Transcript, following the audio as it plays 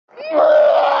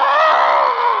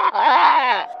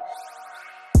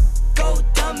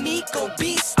we go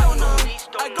beast on them.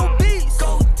 I go beast.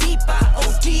 Go deep, I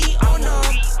OD on them.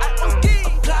 I OD.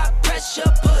 Apply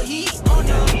pressure, put heat on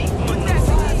them.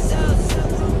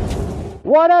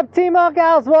 What up, Team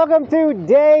Huckhouse? Welcome to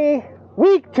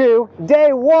week 2,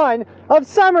 day 1 of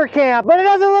summer camp. But it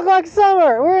doesn't look like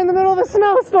summer. We're in the middle of a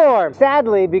snowstorm.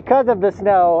 Sadly, because of the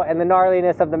snow and the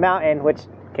gnarliness of the mountain, which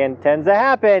tends to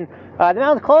happen, the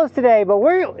mountain's closed today, but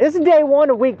this is day 1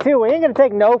 of week 2. We ain't gonna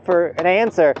take no for an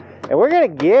answer, and we're gonna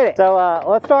get it. So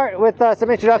let's start with some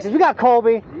introductions. We got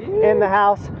Colby in the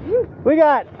house. We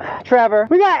got Trevor.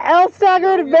 We got L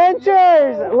Staggered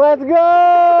Adventures. Let's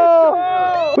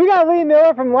go! We got Lee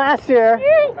Miller from last year.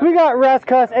 We got Russ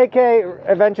Cuss, aka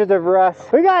Adventures of Russ.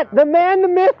 We got the man, the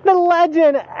myth, the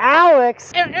legend,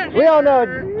 Alex. We all know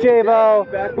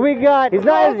Javo. We got, he's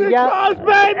not as young.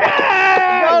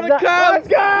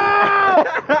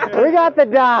 We got the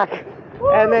Doc.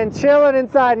 And then chilling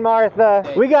inside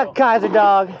Martha, we got Kaiser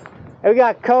Dog. And we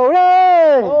got Cody.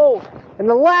 Oh. And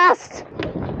the last,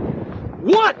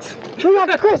 what? We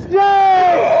got Chris J.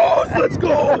 Oh, let's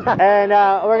go. And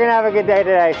we're gonna have a good day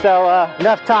today. So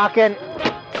enough talking.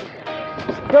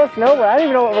 Let's go snowboard. I don't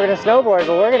even know what we're gonna snowboard,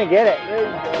 but we're gonna get it.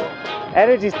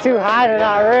 Energy's too high to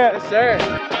not rip. Yes, sir.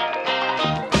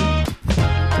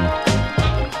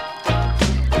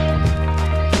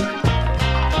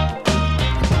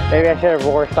 Maybe I should have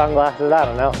wore sunglasses. I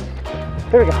don't know.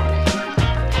 Here we go.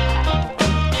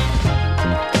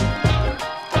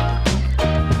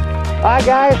 Alright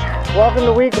guys, welcome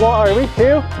to week 1 or week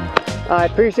 2. I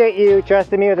appreciate you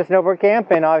trusting me with the snowboard camp,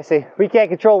 and obviously we can't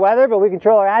control weather, but we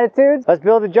control our attitudes. Let's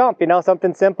build a jump, you know,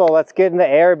 something simple. Let's get in the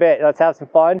air a bit. Let's have some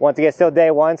fun. Once again, it's still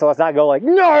day 1, so let's not go like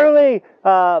gnarly.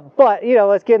 But you know,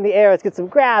 let's get in the air. Let's get some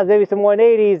grabs, maybe some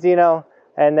 180s, you know,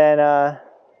 and then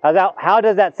how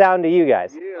does that sound to you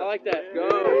guys? Yeah, I like that. Go.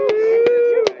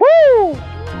 Woo!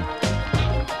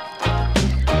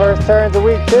 First turns of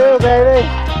week 2, baby.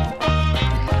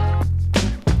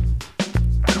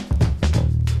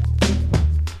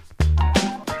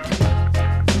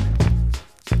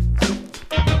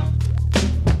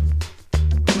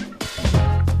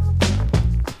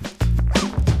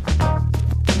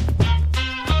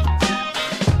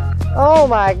 Oh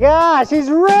my gosh, he's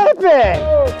ripping!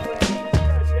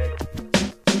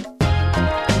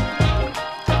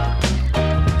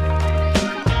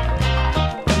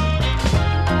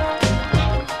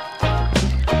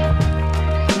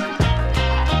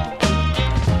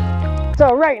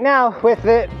 So right now, with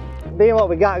it being what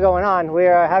we got going on, we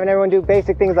are having everyone do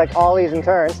basic things like ollies and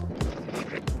turns.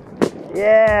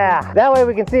 Yeah, that way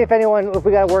we can see if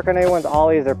we gotta work on anyone's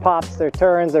ollies, their pops, their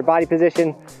turns, their body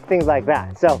position, things like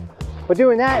that. So we're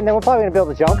doing that, and then we're probably gonna build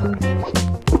a jump.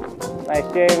 Nice,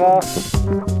 Javo.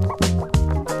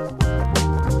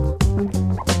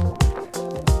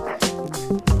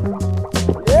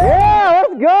 Yeah,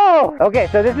 let's go. Okay,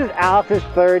 so this is Alex's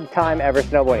 3rd time ever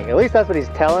snowboarding. At least that's what he's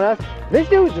telling us. This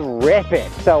dude's ripping.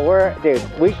 So dude,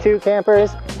 week 2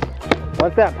 campers,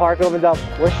 once that park opens up,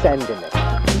 we're sending it.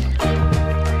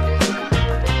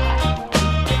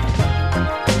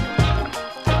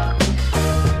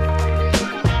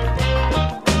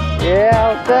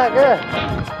 Yeah, what's that? Good.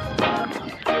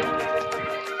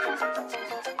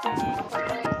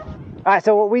 All right,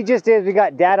 so what we just did is we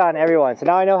got data on everyone. So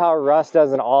now I know how Russ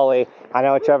does an ollie. I know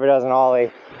how Trevor does an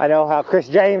ollie. I know how Chris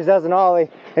James does an ollie.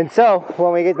 And so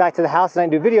when we get back to the house and I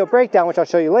do video breakdown, which I'll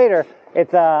show you later,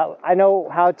 I know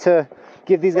how to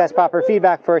give these guys proper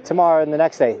feedback for tomorrow and the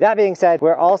next day. That being said,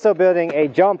 we're also building a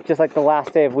jump just like the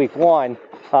last day of week 1.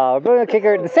 We're building a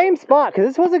kicker at the same spot because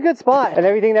this was a good spot, and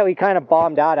everything that we kind of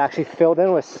bombed out actually filled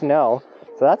in with snow.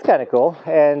 So that's kind of cool.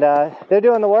 And they're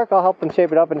doing the work. I'll help them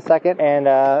shape it up in a second. And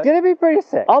it's gonna be pretty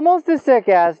sick. Almost as sick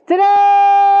as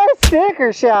today's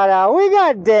sticker shout out. We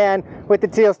got Dan with the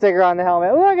teal sticker on the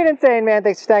helmet. Looking insane, man.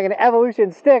 Thanks for snagging the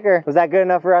Evolution sticker. Was that good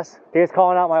enough for us? He was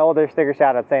calling out my older sticker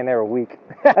shout out saying they were weak.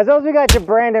 As well as we got your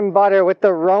Brandon Butter with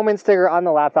the Roman sticker on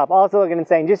the laptop. Also looking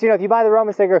insane. Just, you know, if you buy the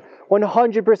Roman sticker,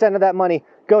 100% of that money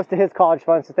goes to his college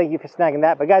fund. So thank you for snagging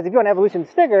that. But guys, if you want an Evolution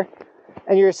sticker,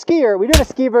 and you're a skier, we did a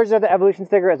ski version of the Evolution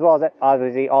sticker as well as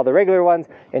obviously all the regular ones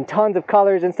in tons of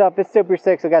colors and stuff. It's super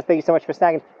sick. So guys, thank you so much for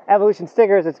snagging Evolution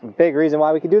stickers. It's a big reason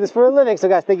why we can do this for a living. So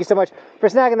guys, thank you so much for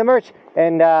snagging the merch.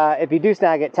 And if you do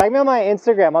snag it, tag me on my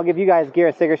Instagram. I'll give you guys gear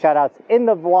and sticker shout outs in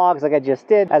the vlogs like I just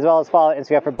did, as well as follow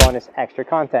Instagram for bonus extra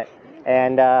content.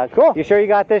 And cool. You sure you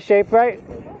got this shape right?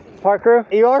 Park crew?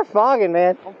 You are fogging,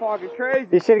 man. I'm fogging crazy.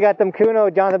 You should have got them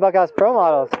Khuno Johnathan Buckhouse Pro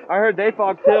models. I heard they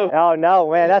fog too. Oh no,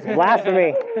 man, that's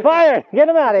blasphemy. Fired! Get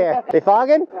them out of here. They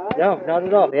fogging? No, not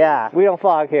at all. Yeah, we don't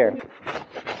fog here.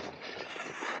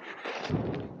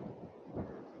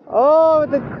 Oh,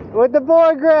 with the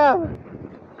board grab.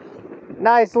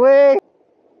 Nice, Lee.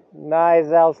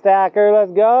 Nice, L Stacker.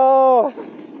 Let's go.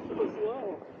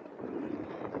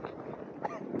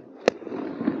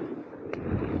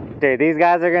 Dude, these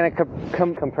guys are gonna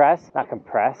progress.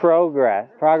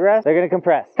 They're gonna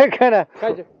compress. They're gonna.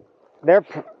 Their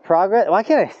progress. Why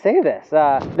can't I say this?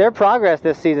 Their progress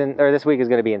this season or this week is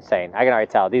gonna be insane. I can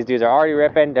already tell. These dudes are already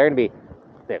ripping. They're gonna be.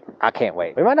 Dude, I can't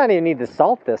wait. We might not even need to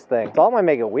salt this thing. Salt might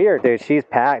make it weird. Dude, she's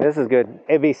packed. This is good.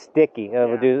 It'd be sticky.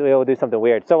 It'll do something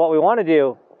weird. So what we want to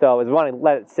do though is we want to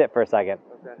let it sit for a second.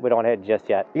 Okay. We don't want to hit it just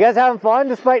yet. You guys having fun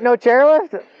despite no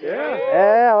chairlift? Yeah.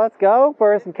 Yeah, let's go.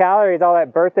 Burn some calories. All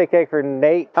that birthday cake for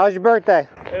Nate. How was your birthday?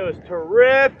 It was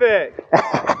terrific.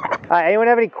 Anyone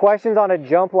have any questions on a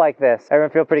jump like this? Everyone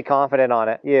feel pretty confident on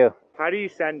it. You. How do you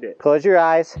send it? Close your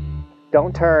eyes.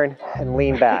 Don't turn and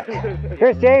lean back.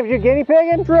 Chris James, you guinea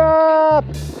pigging? Drop!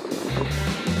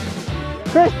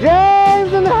 Chris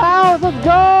James in the house, let's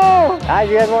go! Guys,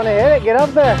 you guys want to hit it? Get up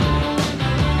there.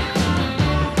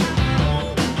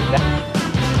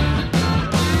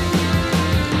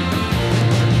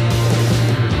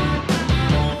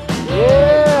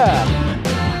 Yeah!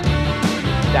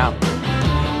 Down.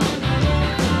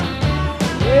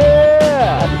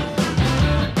 Yeah!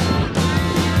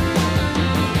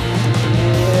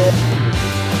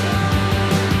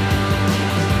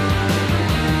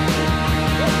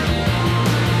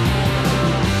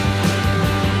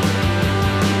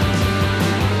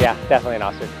 Yeah, definitely an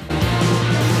ostrich.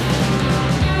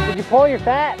 Did you pull your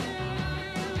fat?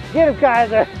 Get him,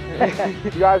 Kaiser!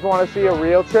 You guys want to see a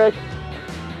real trick?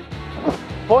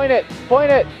 Point it!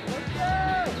 Point it!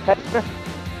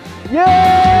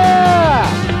 Yeah!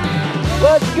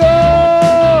 Let's go!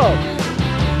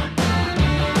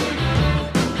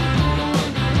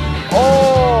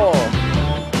 Oh!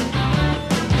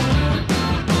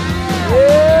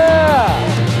 Yeah!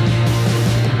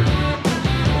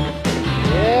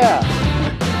 Yeah!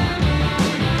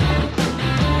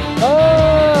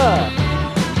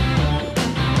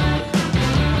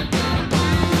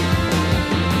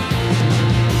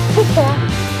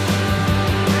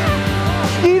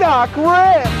 Ski-Doc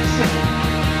rips!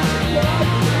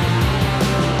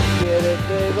 Get it,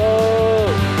 Davo!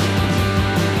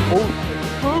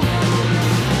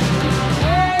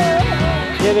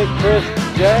 Get it, Chris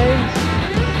James!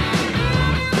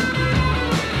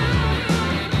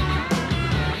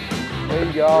 There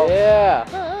you go. Yeah!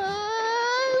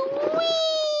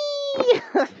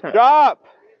 Drop!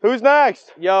 Who's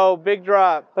next? Yo, Big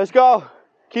Drop. Let's go.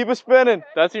 Keep it spinning.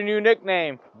 That's your new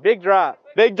nickname. Big Drop.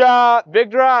 Big drop. Big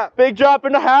Drop. Big drop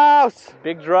in the house.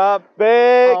 Big Drop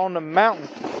Big on the mountain.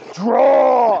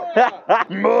 drop.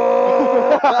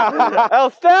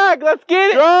 L Stack, let's get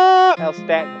it. Drop. L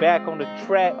Stack back on the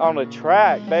track. On the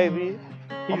track, baby.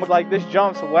 He's like, this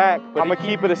jump's whack, but I'ma he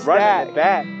keep it a keeps running stack. it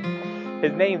back.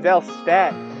 His name's L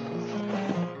Stack.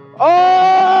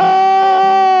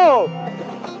 Oh!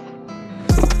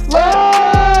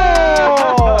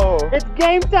 Oh! It's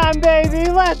game time, baby!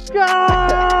 Let's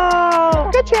go!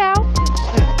 Good chow!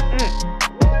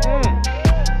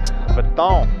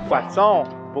 Baton, poisson,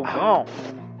 bougon.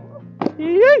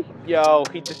 Yo,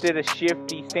 he just did a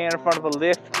shifty, stand in front of a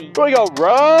lifty. Here we go,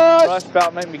 Russ! Russ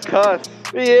about made me cuss.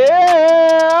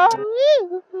 Yeah!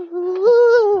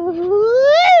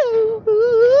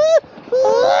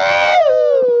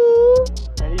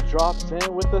 And he drops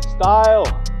in with the style.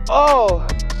 Oh!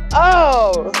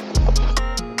 Oh!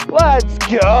 Let's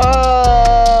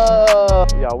go!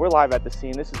 Yo, we're live at the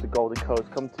scene. This is the Golden Coast,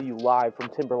 coming to you live from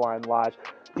Timberline Lodge.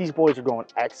 These boys are going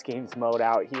X Games mode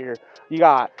out here. You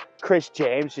got Chris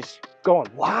James just going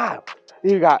wild.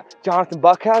 You got Johnathan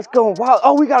Buckhouse going wild.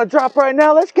 Oh, we got a drop right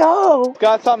now. Let's go!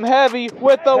 Got something heavy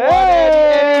with the 180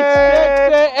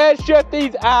 and he's and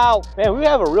shifties out. Man, we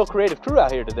have a real creative crew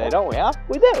out here today, don't we, huh?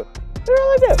 We do. We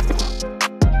really do.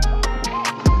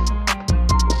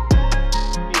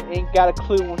 You ain't got a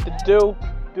clue what to do.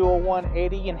 Do a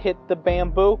 180 and hit the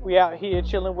bamboo. We out here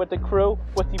chilling with the crew.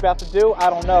 What's he about to do? I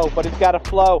don't know, but it's got to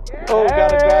flow. Oh,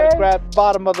 gotta grab the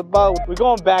bottom of the boat. We're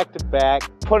going back to back.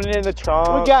 Putting it in the trunk.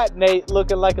 We got Nate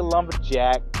looking like a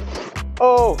lumberjack.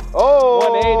 Oh, oh,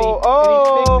 180,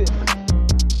 and he thinks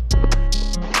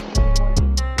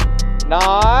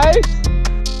nice.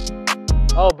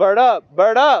 Oh, bird up,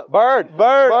 bird up, bird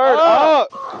up.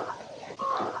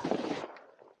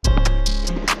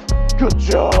 Good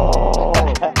job.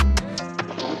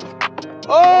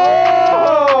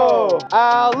 Oh,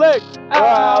 Alex.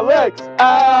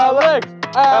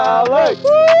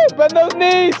 Woo, bend those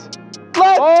knees.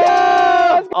 Let's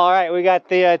go. All right, we got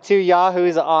the two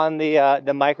Yahoos on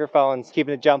the microphones,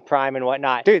 keeping the jump prime and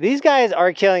whatnot. Dude, these guys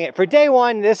are killing it. For day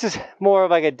one, this is more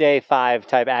of like a day 5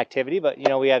 type activity, but you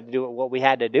know, we have to do what we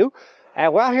had to do.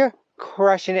 And we're out here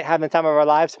crushing it, having the time of our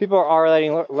lives. People are already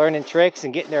learning tricks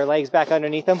and getting their legs back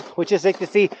underneath them, which is sick to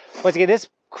see. Once again, this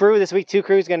crew, this week 2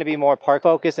 crew is going to be more park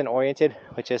focused and oriented,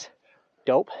 which is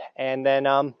dope. And then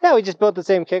yeah, we just built the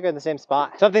same kicker in the same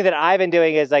spot. Something that I've been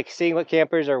doing is like seeing what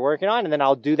campers are working on, and then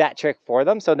I'll do that trick for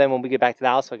them. So then when we get back to the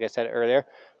house, like I said earlier,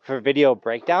 for video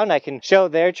breakdown, I can show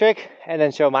their trick and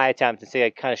then show my attempt and see,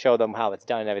 like, kind of show them how it's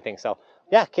done and everything. So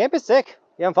yeah, camp is sick.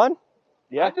 You having fun?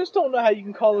 Yeah. I just don't know how you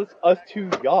can call us two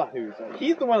yahoos.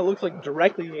 He's the one that looks like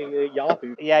directly a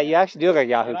yahoo. Yeah, you actually do look like a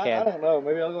Yahoo I can. don't know.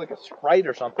 Maybe I look like a Sprite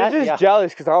or something. I'm just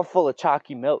jealous because I'm full of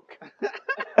chalky milk.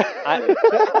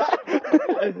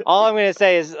 All I'm going to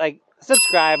say is, like,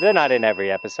 subscribe. They're not in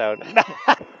every episode.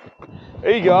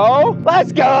 There you go.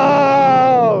 Let's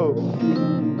go.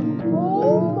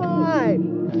 Oh my.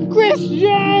 Chris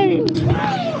James!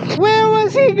 Where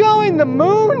was he going? The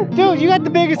moon? Dude, you got the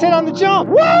biggest hit on the jump.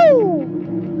 Woo!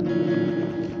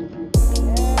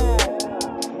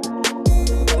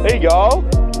 There you go.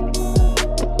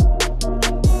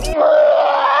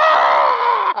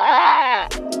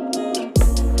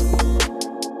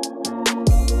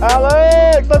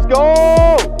 Alex, let's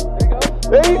go.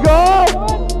 There you go.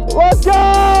 Let's go.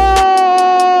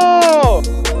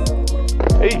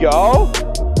 There you go.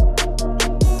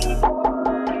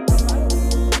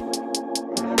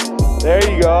 There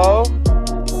you go.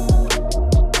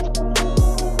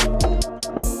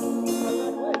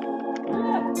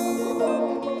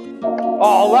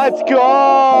 Oh, let's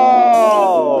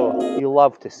go! You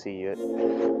love to see it.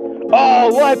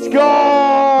 Oh, let's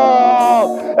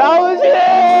go! That was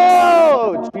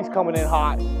huge! He's coming in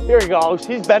hot. Here he goes.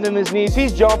 He's bending his knees.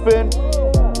 He's jumping.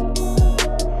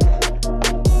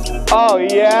 Oh,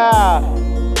 yeah.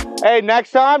 Hey, next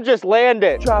time, just land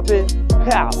it. Drop it.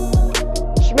 Pow.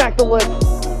 Smack the lip.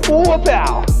 Whoop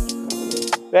out.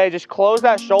 Hey, just close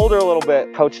that shoulder a little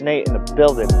bit. Coach Nate in the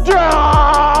building.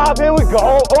 Drop! Here we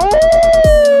go. Oh!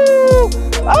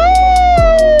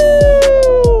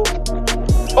 Oh!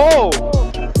 Oh!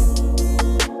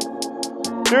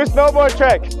 Do a snowboard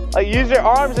trick. Like, use your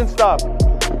arms and stuff.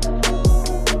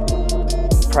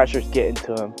 Pressure's getting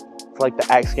to him. It's like the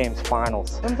X Games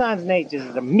finals. Sometimes Nate just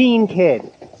is a mean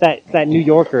kid. It's that New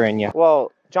Yorker in you.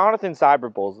 Well, Johnathan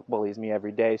bullies me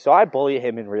every day, so I bully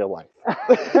him in real life.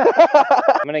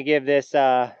 I'm gonna give this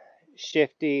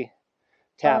shifty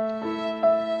tap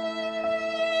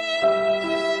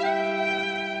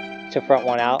to front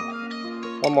one out.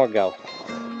 One more go.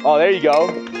 Oh, there you go.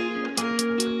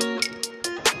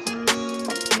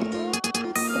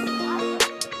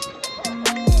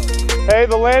 Hey,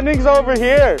 the landing's over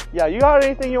here. Yeah, you got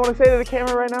anything you want to say to the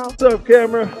camera right now? What's up,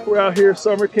 camera? We're out here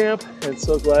summer camp and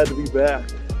so glad to be back.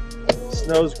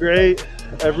 Snow's great.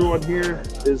 Everyone here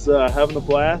is having a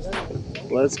blast.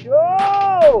 Let's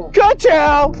go!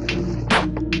 Ka-chow!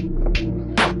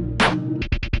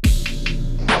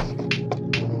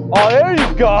 Oh, there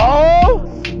you go!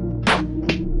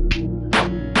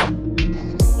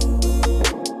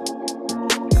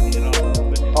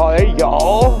 Oh, there you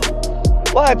go!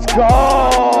 Let's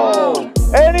go!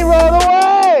 And he rode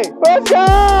away! Let's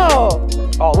go!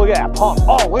 Oh, look at that pump.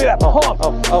 Oh, look at that pump.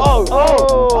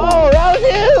 Oh, that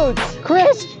was huge!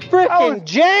 Chris freaking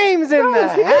James in the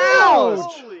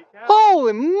house!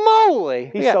 Holy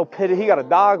moly! He's so pitted, he got a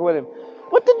dog with him.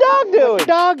 What's the dog doing? What's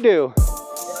the dog do?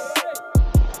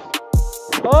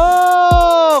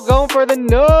 Oh, going for the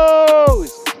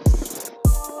nose!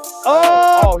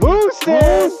 Oh,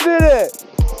 boosted it!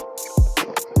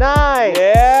 Nice!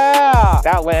 Yeah!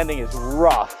 That landing is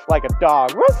rough, like a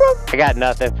dog. Ruff, ruff. I got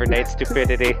nothing for Nate's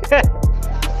stupidity.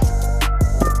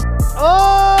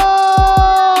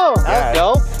 Oh! That was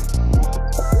dope.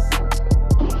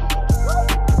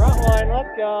 Front line,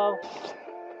 let's go.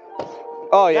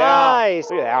 Oh, yeah. Nice.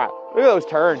 Look at that. Look at those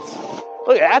turns.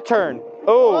 Look at that turn.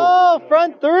 Oh,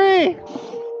 front 3.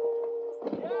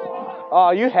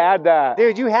 Oh, you had that.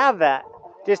 Dude, you have that.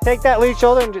 Just take that lead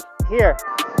shoulder and just, here.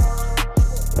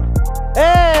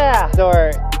 Yeah!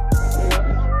 Sorry.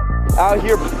 Out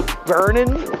here burning.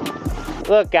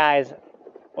 Look, guys,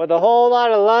 with a whole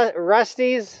lot of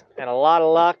rusties and a lot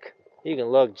of luck, you can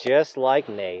look just like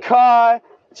Nate.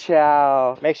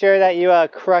 Ka-chow. Make sure that you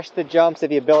crush the jumps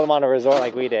if you build them on a resort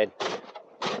like we did.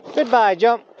 Goodbye,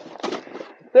 jump.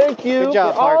 Thank you Good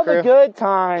job, for all park crew. the good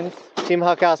times. Team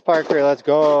Huckhouse park crew, let's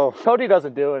go. Cody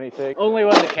doesn't do anything. Only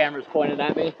when the camera's pointed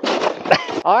at me.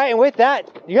 All right, and with that,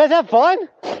 you guys have fun?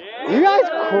 Yeah. You guys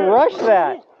crushed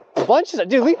that. a bunch of stuff.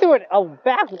 Dude, we threw a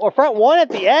back or front one at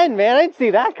the end, man. I didn't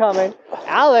see that coming.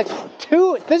 Alex,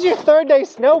 this is your 3rd day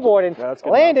snowboarding.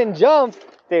 Landon jumps.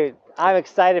 Dude, I'm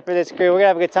excited for this crew. We're gonna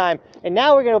have a good time. And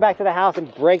now we're gonna go back to the house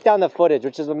and break down the footage,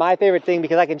 which is my favorite thing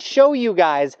because I can show you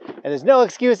guys, and there's no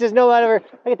excuses, no whatever.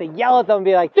 I get to yell at them and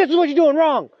be like, this is what you're doing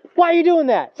wrong. Why are you doing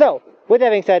that? So, with that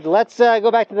being said, let's go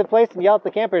back to the place and yell at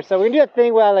the campers. So we're gonna do that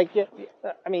thing where I like,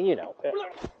 I mean, you know.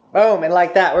 Boom, and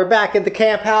like that, we're back at the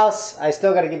camp house. I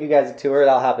still gotta give you guys a tour.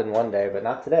 That'll happen one day, but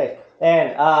not today.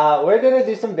 And we're gonna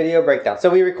do some video breakdown. So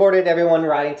we recorded everyone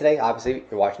riding today. Obviously, if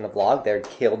you're watching the vlog, they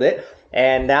killed it.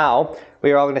 And now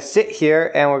we are all gonna sit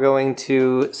here and we're going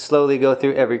to slowly go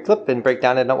through every clip and break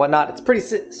down it and whatnot. It's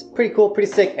pretty cool,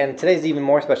 pretty sick. And today's even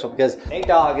more special because Nate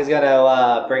Dogg is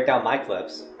gonna break down my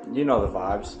clips. You know the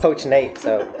vibes. Coach Nate,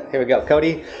 so here we go.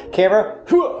 Cody, camera.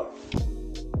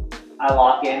 I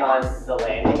lock in on the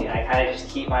landing and I kind of just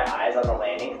keep my eyes on the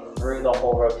landing through the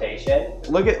whole rotation.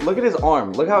 Look at his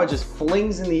arm. Look how it just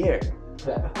flings in the air.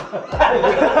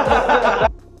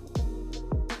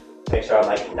 Make sure I'm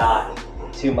like not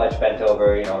too much bent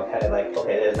over, you know, kind of like,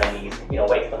 okay, there's my knees, you know,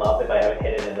 wake them up if I haven't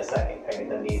hit it in a second. I get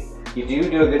the knees. You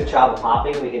do a good job of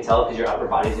hopping, we can tell because your upper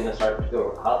body's gonna start to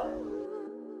go up.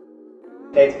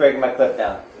 Nate's breaking my clip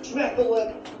down. Smack the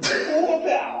lip.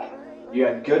 You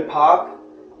had good pop.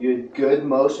 You had good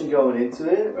motion going into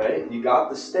it, right? You got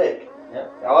the stick.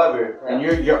 Yep. However, and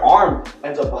your arm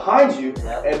ends up behind you,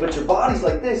 but your body's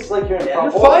like this. It's like you're in a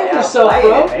You're fighting yourself,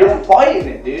 bro. You're fighting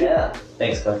it, dude. Yeah.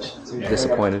 Thanks, Coach.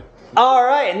 Disappointed. All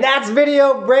right, and that's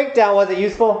video breakdown. Was it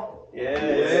useful? Yeah.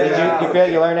 Did you feel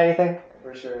you learned anything?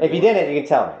 For sure. If you didn't, you can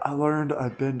tell me. I learned I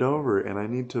bend over and I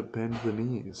need to bend the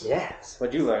knees. Yes.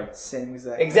 What'd you learn? Same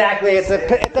exact. Exactly. It's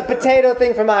a potato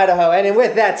thing from Idaho. And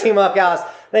with that, Team Huckhouse,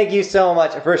 thank you so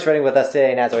much for spending with us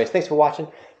today. And as always, thanks for watching.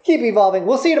 Keep evolving.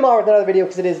 We'll see you tomorrow with another video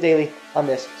because it is daily on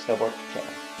this Snowboard channel.